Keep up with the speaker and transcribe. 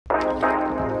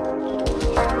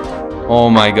Oh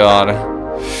my god.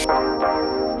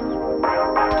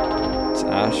 It's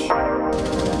Ash.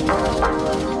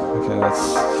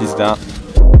 Okay, he's down.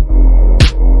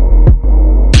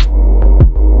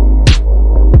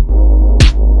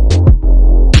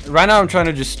 Right now I'm trying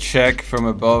to just check from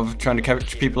above, trying to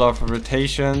catch people off of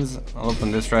rotations. I'll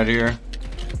open this right here.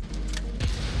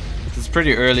 It's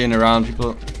pretty early in the round.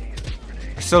 People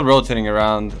are still rotating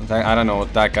around. I don't know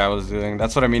what that guy was doing.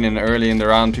 That's what I mean in early in the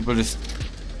round. People just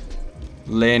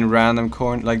lay in random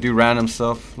corner, like do random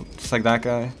stuff, just like that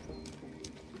guy.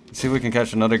 Let's see if we can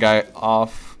catch another guy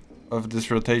off of this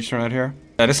rotation right here.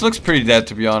 Yeah, this looks pretty dead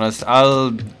to be honest.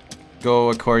 I'll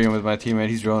go aquarium with my teammate.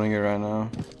 He's droning it right now.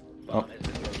 Oh,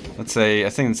 let's say, I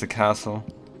think it's a castle.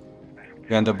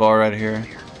 Behind the bar right here.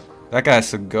 That guy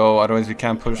has to go, otherwise we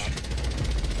can't push.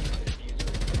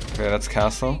 Okay, that's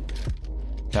castle.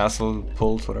 Castle,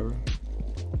 pulls, whatever.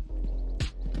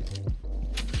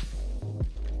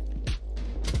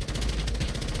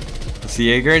 That's the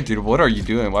Jaeger? Dude, what are you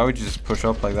doing? Why would you just push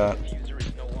up like that?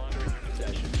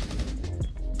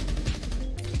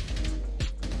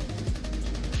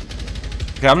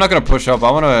 Okay, I'm not gonna push up.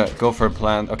 I wanna go for a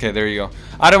plant. Okay, there you go.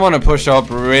 I don't wanna push up,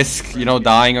 risk, you know,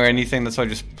 dying or anything. That's why I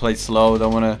just play slow.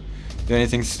 Don't wanna do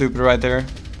anything stupid right there.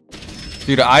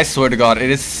 Dude, I swear to God, it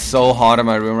is so hot in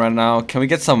my room right now. Can we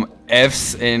get some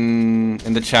Fs in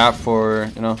the chat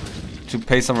for, you know, to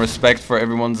pay some respect for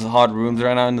everyone's hot rooms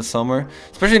right now in the summer?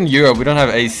 Especially in Europe, we don't have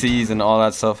ACs and all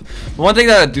that stuff. But one thing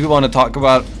that I do want to talk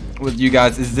about with you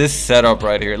guys is this setup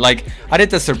right here. Like, I did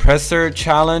the suppressor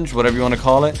challenge, whatever you want to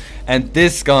call it, and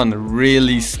this gun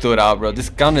really stood out, bro. This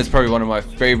gun is probably one of my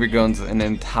favorite guns in the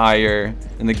entire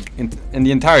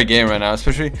entire game right now,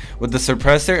 especially with the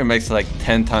suppressor. It makes it like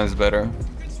 10 times better.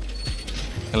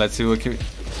 Okay, let's see what can we...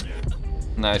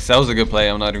 Nice, that was a good play,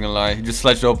 I'm not even gonna lie. He just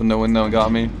sledged open the window and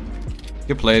got me.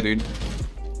 Good play, dude.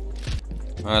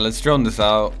 Alright, let's drone this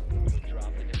out.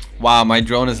 Wow, my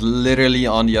drone is literally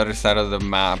on the other side of the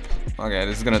map. Okay,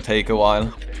 this is gonna take a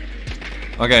while.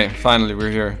 Okay, finally we're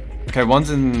here. Okay,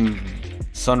 one's in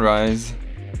Sunrise.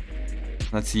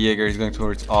 That's Jaeger, he's going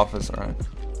towards office, alright.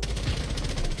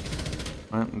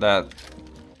 Alright, that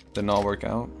did not work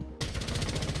out.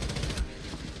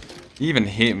 He even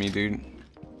hit me, dude.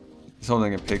 He's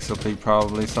holding a pixel peak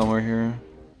probably somewhere here.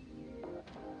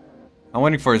 I'm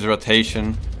waiting for his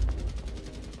rotation.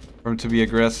 For him to be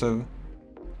aggressive.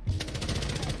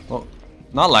 Well,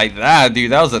 not like that,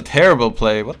 dude. That was a terrible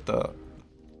play. What the?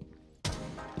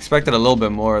 Expected a little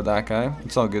bit more of that guy.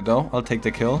 It's all good though. I'll take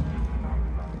the kill.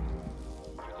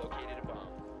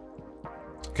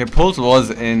 Okay, Pulse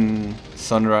was in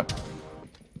Sunrise.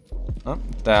 Oh,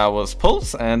 that was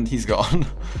Pulse, and he's gone.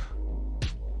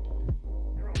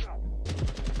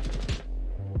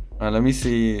 Alright, let me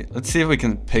see. Let's see if we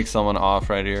can pick someone off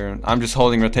right here. I'm just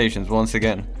holding rotations once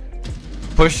again.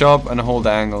 Push up and hold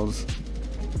angles.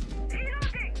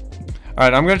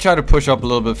 Alright, I'm gonna try to push up a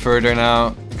little bit further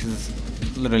now, because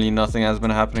literally nothing has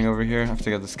been happening over here. I have to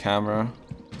get this camera.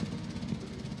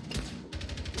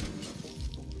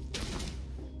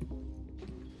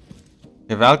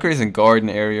 Yeah, Valkyrie's in garden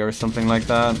area or something like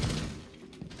that.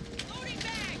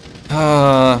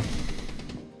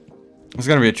 It's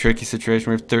gonna be a tricky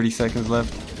situation. We have 30 seconds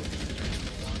left.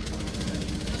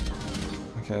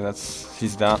 Okay,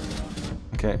 he's down.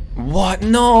 Okay. What?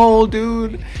 No,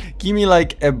 dude. Give me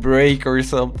like a break or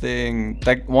something.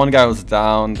 That one guy was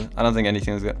downed. I don't think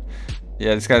anything's good.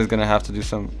 Yeah, this guy's gonna have to do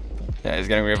some. Yeah, he's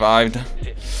getting revived.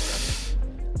 It's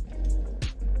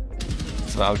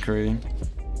Valkyrie.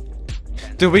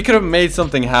 Dude, we could have made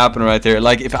something happen right there.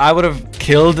 Like, if I would have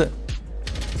killed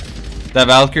that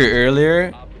Valkyrie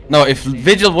earlier. No, if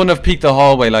Vigil wouldn't have peeked the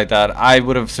hallway like that, I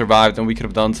would have survived and we could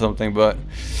have done something, but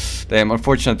damn,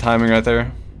 unfortunate timing right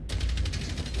there.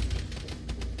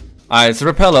 Alright, so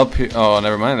rappel up here. Oh,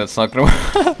 never mind, that's not gonna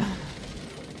work.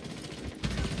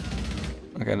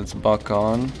 Okay, let's buck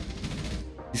on.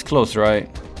 He's close, right?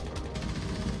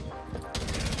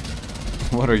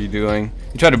 What are you doing?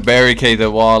 You try to barricade the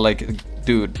wall, like,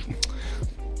 dude.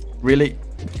 Really?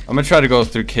 I'm gonna try to go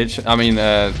through kitchen. I mean,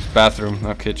 bathroom,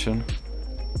 not kitchen.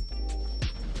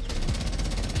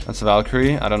 That's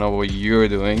Valkyrie. I don't know what you're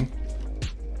doing.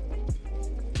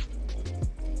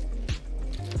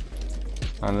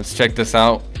 And let's check this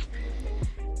out.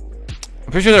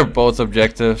 I'm pretty sure they're both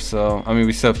objective, so I mean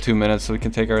we still have 2 minutes, so we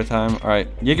can take our time. Alright,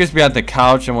 Jaeger's behind the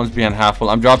couch and one's behind half full.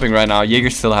 I'm dropping right now.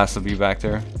 Jaeger still has to be back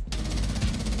there.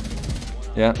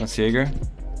 Yeah, that's Jaeger.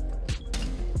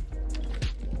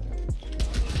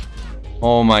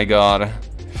 Oh my god.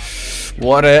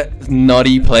 What a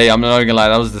nutty play. I'm not gonna lie,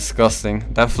 that was disgusting.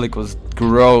 That flick was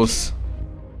gross.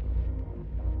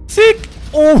 Sick!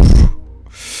 Oof!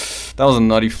 That was a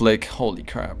nutty flick. Holy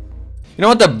crap. You know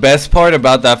what the best part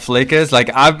about that flick is?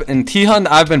 Like, in T-Hunt,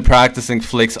 I've been practicing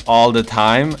flicks all the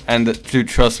time, and dude,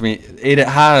 trust me, it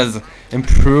has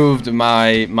improved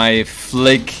my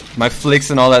flicks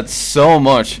and all that so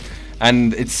much,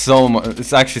 and it's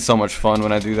actually so much fun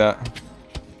when I do that.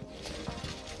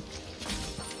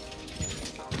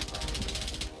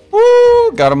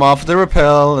 Woo! Got him off the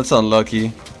rappel. That's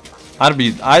unlucky. I'd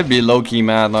be low-key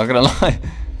mad, not gonna lie.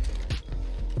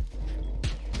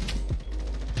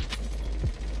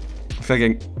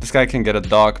 This guy can get a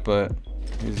dock, but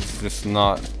he's just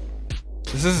not.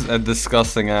 This is a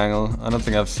disgusting angle. I don't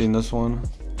think I've seen this one.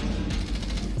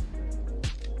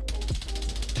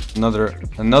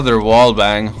 Another wall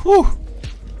bang. Whew.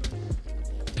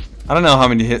 I don't know how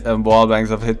many wall bangs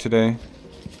I've hit today.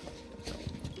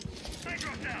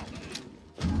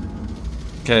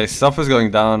 Okay, stuff is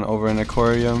going down over in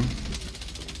aquarium.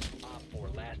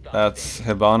 That's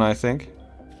Hibana, I think.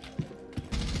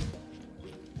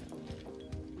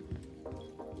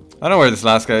 I don't know where this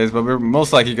last guy is, but we're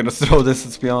most likely gonna throw this,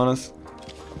 let's be honest.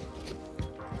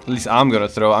 At least I'm gonna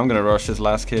throw. I'm gonna rush this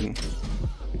last kid.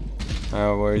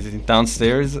 Where is he?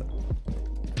 Downstairs?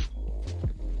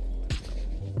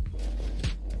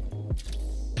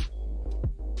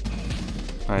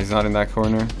 He's not in that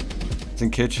corner. It's in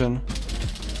kitchen.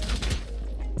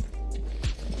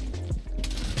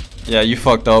 Yeah, you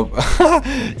fucked up.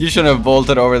 You shouldn't have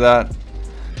bolted over that.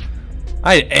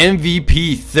 Alright,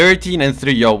 MVP 13 and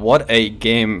 3. Yo, what a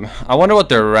game. I wonder what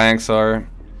their ranks are.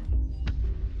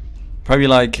 Probably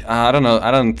like, I don't know. I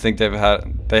don't think they've had.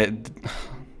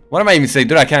 What am I even saying?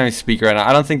 Dude, I can't even speak right now.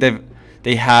 I don't think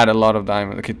they had a lot of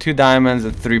diamonds. Okay, 2 diamonds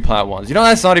and 3 plat ones. You know,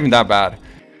 that's not even that bad.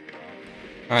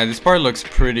 Alright, this part looks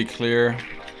pretty clear.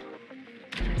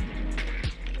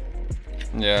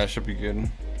 Yeah, it should be good.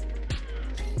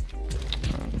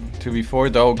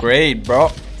 2v4 though, great, bro.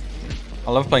 I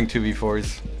love playing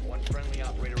 2v4s.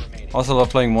 Also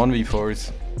love playing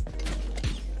 1v4s.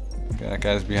 Okay, that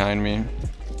guy's behind me.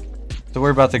 Don't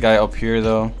worry about the guy up here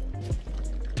though.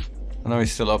 I know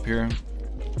he's still up here.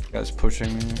 The guy's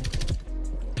pushing me.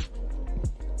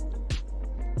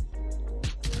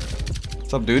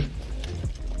 What's up, dude?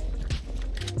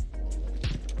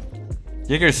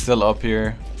 Jaeger's still up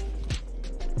here.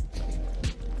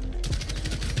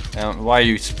 Why are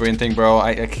you sprinting, bro?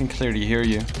 I can clearly hear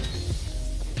you.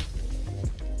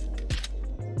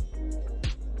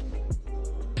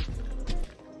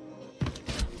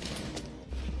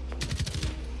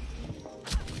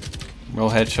 No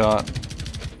headshot.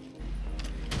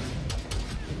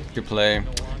 Good play.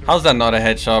 How's that not a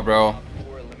headshot, bro?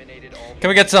 Can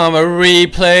we get some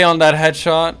replay on that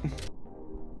headshot?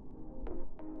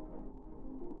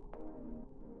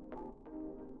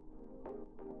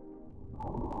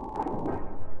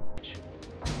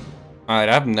 Alright,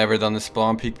 I've never done the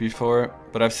spawn peek before,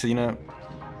 but I've seen it.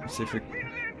 Let's see if we...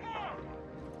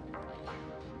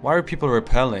 Why are people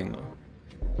repelling?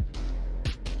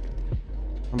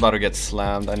 I'm about to get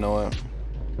slammed, I know it.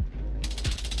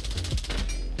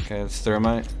 Okay, it's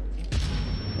thermite.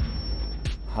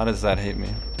 How does that hit me?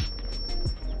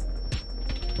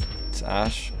 It's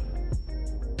Ash.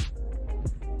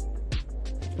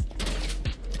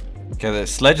 Okay, the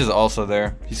sledge is also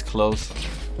there. He's close.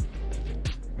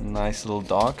 Nice little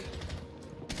dock.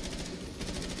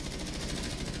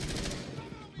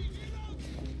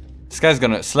 This guy's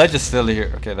gonna... Sledge is still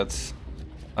here. Okay, that's...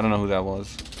 I don't know who that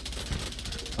was.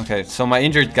 Okay, so my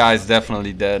injured guy is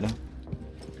definitely dead.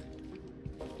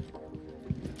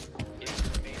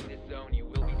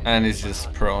 And he's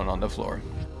just prone on the floor.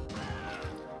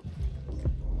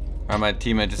 Alright, my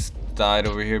teammate just died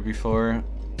over here before.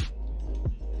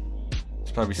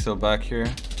 He's probably still back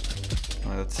here.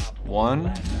 Oh, that's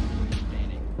one.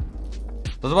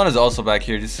 The other one is also back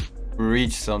here. Just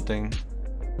reach something.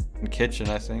 In the kitchen,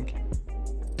 I think.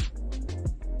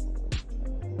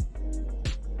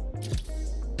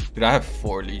 Dude, I have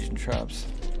 4 Legion traps.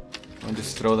 I'll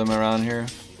just throw them around here.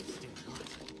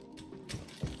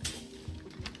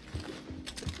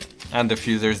 And the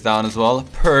fuser's down as well.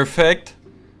 Perfect.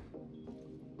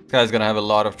 This guy's gonna have a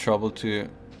lot of trouble to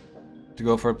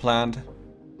go for a plant.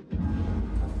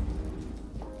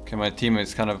 Okay, my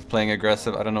teammate's kind of playing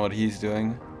aggressive. I don't know what he's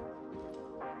doing.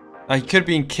 He could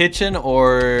be in kitchen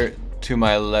or to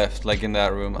my left, like in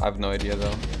that room. I have no idea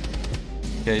though.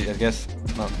 Okay, I guess.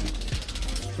 No.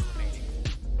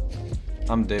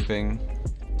 I'm dipping.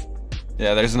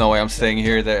 Yeah, there's no way I'm staying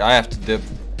here. There, I have to dip.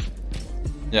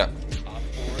 Yeah.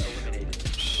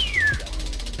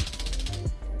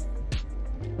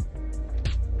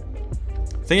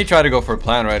 I think he tried to go for a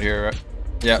plant right here. Right?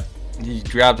 Yeah. He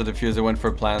grabbed the diffuser, went for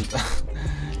a plant.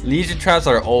 Legion traps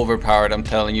are overpowered, I'm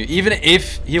telling you. Even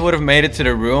if he would have made it to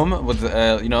the room with,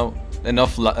 you know,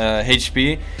 enough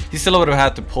HP, he still would have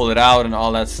had to pull it out and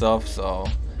all that stuff. So,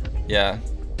 yeah,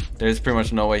 there's pretty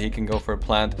much no way he can go for a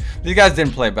plant. These guys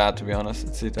didn't play bad, to be honest.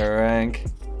 Let's see their rank.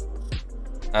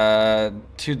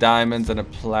 2 diamonds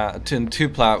and two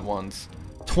plat ones.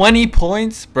 20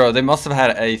 points, bro. They must have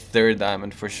had a 3rd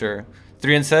diamond for sure.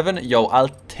 3 and 7, yo, I'll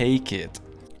take it.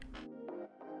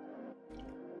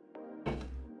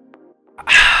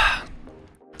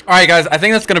 Alright guys, I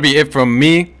think that's gonna be it from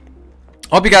me.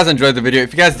 Hope you guys enjoyed the video.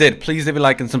 If you guys did, please leave a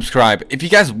like and subscribe. If you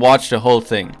guys watched the whole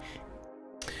thing,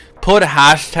 put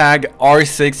hashtag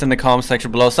R6 in the comment section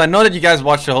below, so I know that you guys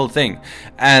watched the whole thing.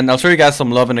 And I'll show you guys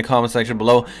some love in the comment section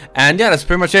below. And yeah, that's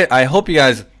pretty much it. I hope you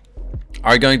guys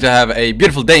are going to have a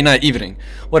beautiful day, night, evening,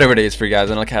 whatever it is for you guys.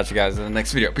 And I'll catch you guys in the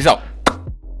next video. Peace out.